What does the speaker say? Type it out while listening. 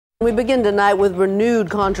We begin tonight with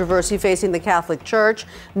renewed controversy facing the Catholic Church.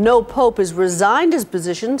 No pope has resigned his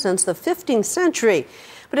position since the 15th century.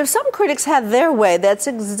 But if some critics had their way, that's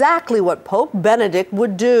exactly what Pope Benedict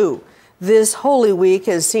would do. This Holy Week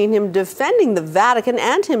has seen him defending the Vatican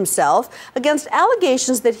and himself against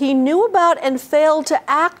allegations that he knew about and failed to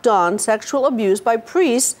act on sexual abuse by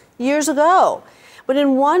priests years ago. But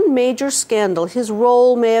in one major scandal, his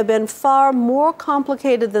role may have been far more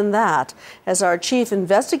complicated than that, as our chief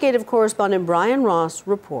investigative correspondent Brian Ross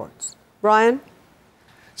reports. Brian?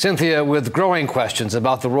 Cynthia, with growing questions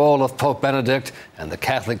about the role of Pope Benedict and the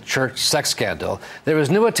Catholic Church sex scandal, there is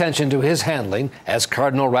new attention to his handling, as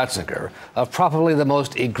Cardinal Ratzinger, of probably the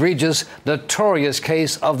most egregious, notorious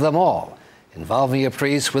case of them all, involving a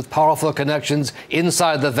priest with powerful connections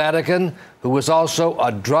inside the Vatican who was also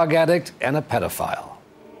a drug addict and a pedophile.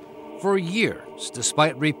 For years,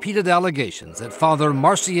 despite repeated allegations that Father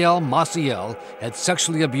Marcial Maciel had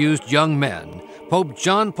sexually abused young men, Pope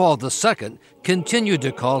John Paul II continued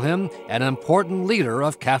to call him an important leader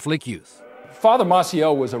of Catholic youth. Father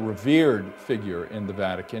Maciel was a revered figure in the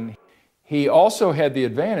Vatican. He also had the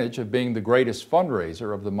advantage of being the greatest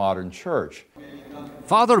fundraiser of the modern church.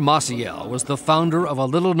 Father Maciel was the founder of a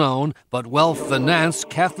little-known but well-financed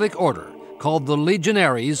Catholic order called the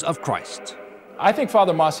Legionaries of Christ. I think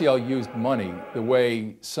Father Maciel used money the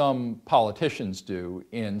way some politicians do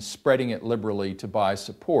in spreading it liberally to buy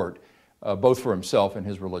support, both for himself and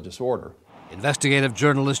his religious order. Investigative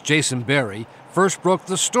journalist Jason Berry first broke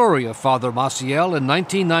the story of Father Maciel in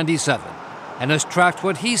 1997 and has tracked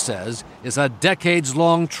what he says is a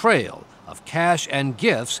decades-long trail of cash and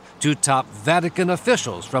gifts to top Vatican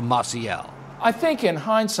officials from Maciel. I think in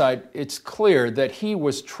hindsight, it's clear that he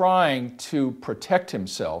was trying to protect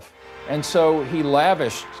himself, and so he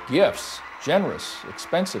lavished gifts, generous,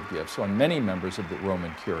 expensive gifts, on many members of the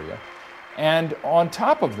Roman Curia. And on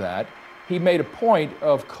top of that, he made a point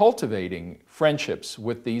of cultivating friendships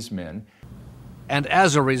with these men. And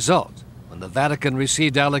as a result, when the Vatican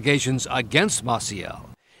received allegations against Maciel,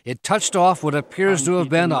 it touched off what appears to have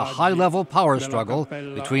been a high-level power struggle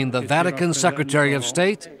between the Vatican Secretary of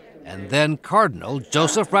State and then Cardinal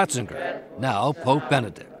Joseph Ratzinger, now Pope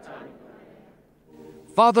Benedict.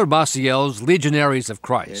 Father Maciel's Legionaries of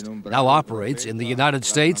Christ now operates in the United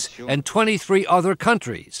States and 23 other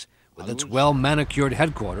countries, with its well-manicured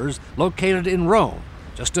headquarters located in Rome,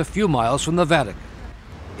 just a few miles from the Vatican.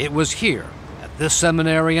 It was here, at this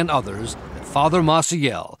seminary and others, that Father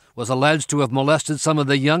Maciel was alleged to have molested some of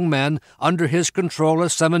the young men under his control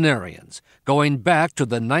as seminarians, going back to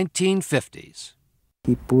the 1950s.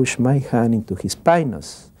 He pushed my hand into his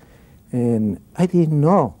pinus, and I didn't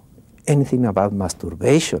know anything about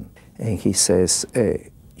masturbation. And he says, you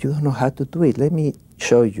don't know how to do it, let me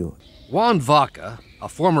show you. Juan Vaca, a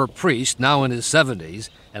former priest now in his 70s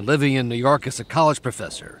and living in New York as a college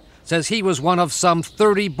professor, says he was one of some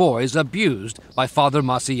 30 boys abused by Father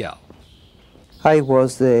Maciel. I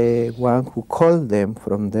was the one who called them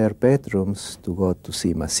from their bedrooms to go to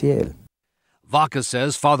see Maciel. Vaca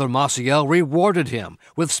says Father Maciel rewarded him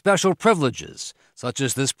with special privileges, such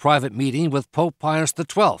as this private meeting with Pope Pius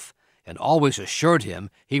XII, and always assured him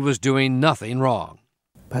he was doing nothing wrong.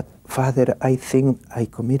 But, Father, I think I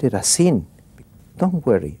committed a sin. Don't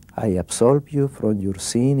worry, I absolve you from your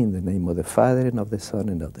sin in the name of the Father, and of the Son,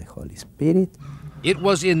 and of the Holy Spirit. It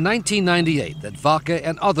was in 1998 that Vaca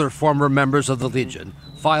and other former members of the Legion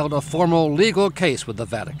filed a formal legal case with the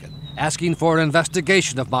Vatican, asking for an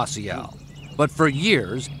investigation of Maciel. But for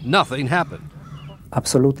years, nothing happened.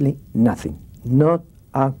 Absolutely nothing. Not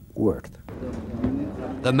a word.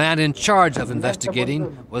 The man in charge of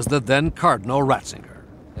investigating was the then Cardinal Ratzinger.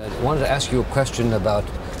 I wanted to ask you a question about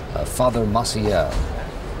Father Maciel.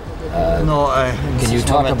 Can you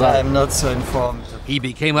talk about? I'm not so informed. He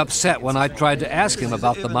became upset when I tried to ask him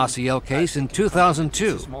about the Maciel case in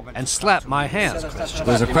 2002 and slapped my hands.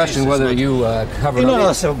 There's a question whether you covered. No,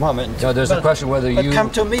 it's a moment. No, there's a question whether you.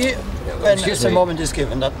 Come to me when the moment is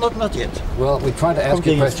given. Not yet. Well, we tried to ask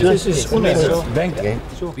you questions.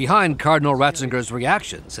 Behind Cardinal Ratzinger's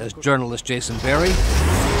reaction, says journalist Jason Berry,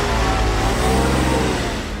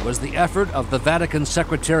 was the effort of the Vatican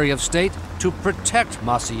Secretary of State to protect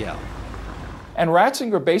Maciel. And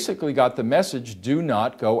Ratzinger basically got the message, do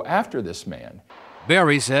not go after this man.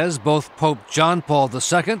 Berry says both Pope John Paul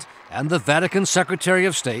II and the Vatican Secretary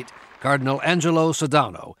of State, Cardinal Angelo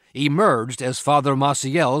Sodano, emerged as Father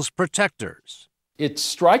Maciel's protectors. It's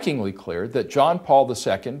strikingly clear that John Paul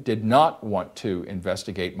II did not want to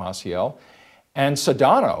investigate Maciel, and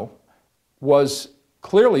Sodano was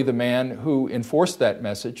clearly the man who enforced that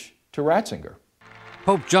message to Ratzinger.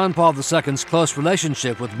 Pope John Paul II's close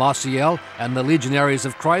relationship with Maciel and the Legionaries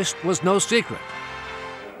of Christ was no secret.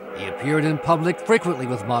 He appeared in public frequently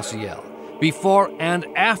with Maciel, before and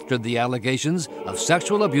after the allegations of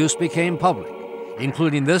sexual abuse became public,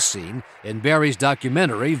 including this scene in Barry's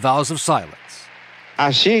documentary, Vows of Silence.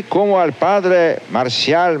 Así como al Padre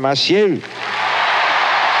Marcial Maciel.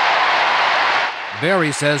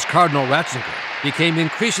 Barry says Cardinal Ratzinger became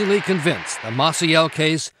increasingly convinced the Maciel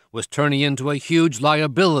case was turning into a huge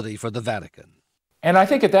liability for the Vatican. And I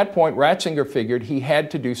think at that point, Ratzinger figured he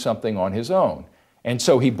had to do something on his own. And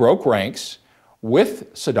so he broke ranks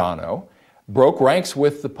with Sedano, broke ranks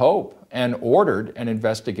with the Pope, and ordered an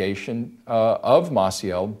investigation of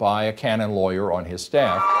Maciel by a canon lawyer on his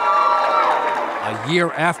staff. A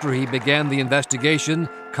year after he began the investigation,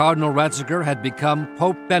 Cardinal Ratzinger had become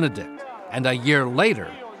Pope Benedict, and a year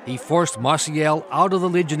later, he forced Maciel out of the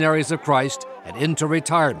Legionaries of Christ and into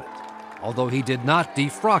retirement, although he did not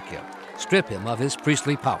defrock him, strip him of his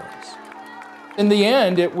priestly powers. In the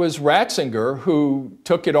end, it was Ratzinger who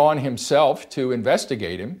took it on himself to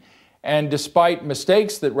investigate him, and despite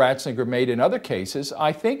mistakes that Ratzinger made in other cases,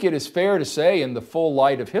 I think it is fair to say, in the full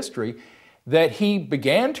light of history, that he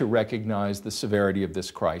began to recognize the severity of this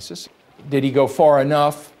crisis. Did he go far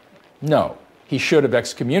enough? No. He should have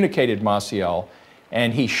excommunicated Maciel,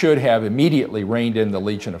 and he should have immediately reined in the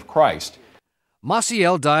Legion of Christ.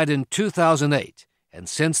 Maciel died in 2008, and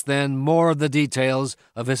since then more of the details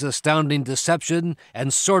of his astounding deception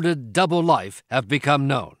and sordid double life have become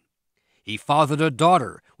known. He fathered a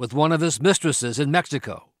daughter with one of his mistresses in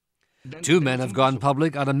Mexico. Two men have gone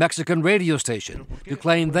public on a Mexican radio station to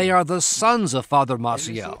claim they are the sons of Father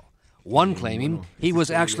Maciel, one claiming he was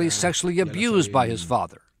actually sexually abused by his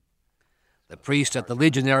father. The priest at the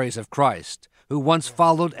Legionaries of Christ, who once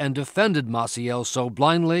followed and defended Maciel so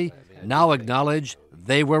blindly, now acknowledge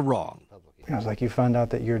they were wrong. It was like you found out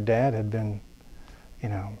that your dad had been,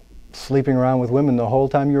 sleeping around with women the whole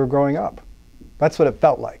time you were growing up. That's what it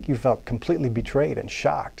felt like. You felt completely betrayed and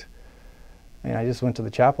shocked. And I just went to the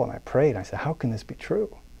chapel and I prayed. I said, how can this be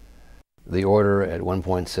true? The order at one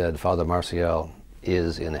point said Father Marciel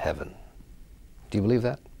is in heaven. Do you believe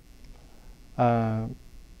that?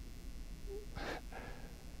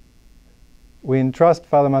 We entrust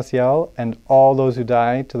Father Maciel and all those who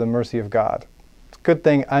die to the mercy of God. It's a good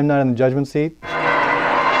thing I'm not in the judgment seat.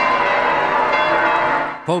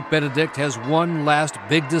 Pope Benedict has one last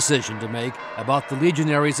big decision to make about the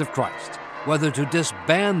Legionaries of Christ, whether to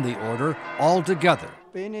disband the order altogether.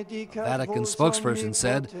 Vatican spokesperson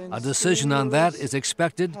said a decision on that is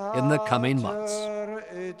expected in the coming months.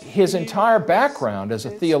 His entire background as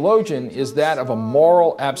a theologian is that of a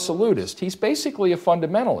moral absolutist. He's basically a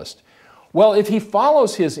fundamentalist. Well, if he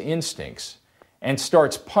follows his instincts and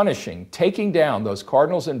starts punishing, taking down those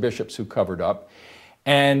cardinals and bishops who covered up,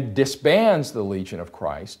 and disbands the Legion of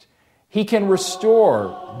Christ, he can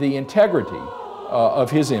restore the integrity of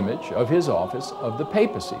his image, of his office, of the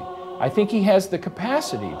papacy. I think he has the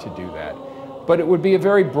capacity to do that, but it would be a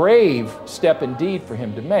very brave step indeed for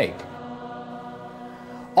him to make.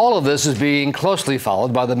 All of this is being closely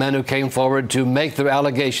followed by the men who came forward to make their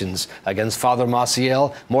allegations against Father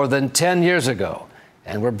Maciel more than 10 years ago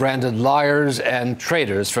and were branded liars and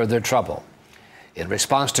traitors for their trouble. In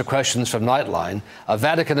response to questions from Nightline, a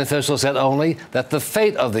Vatican official said only that the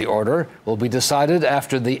fate of the order will be decided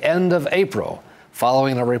after the end of April,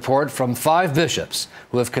 following a report from 5 bishops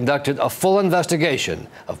who have conducted a full investigation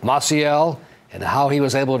of Maciel and how he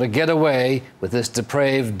was able to get away with this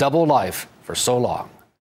depraved double life for so long.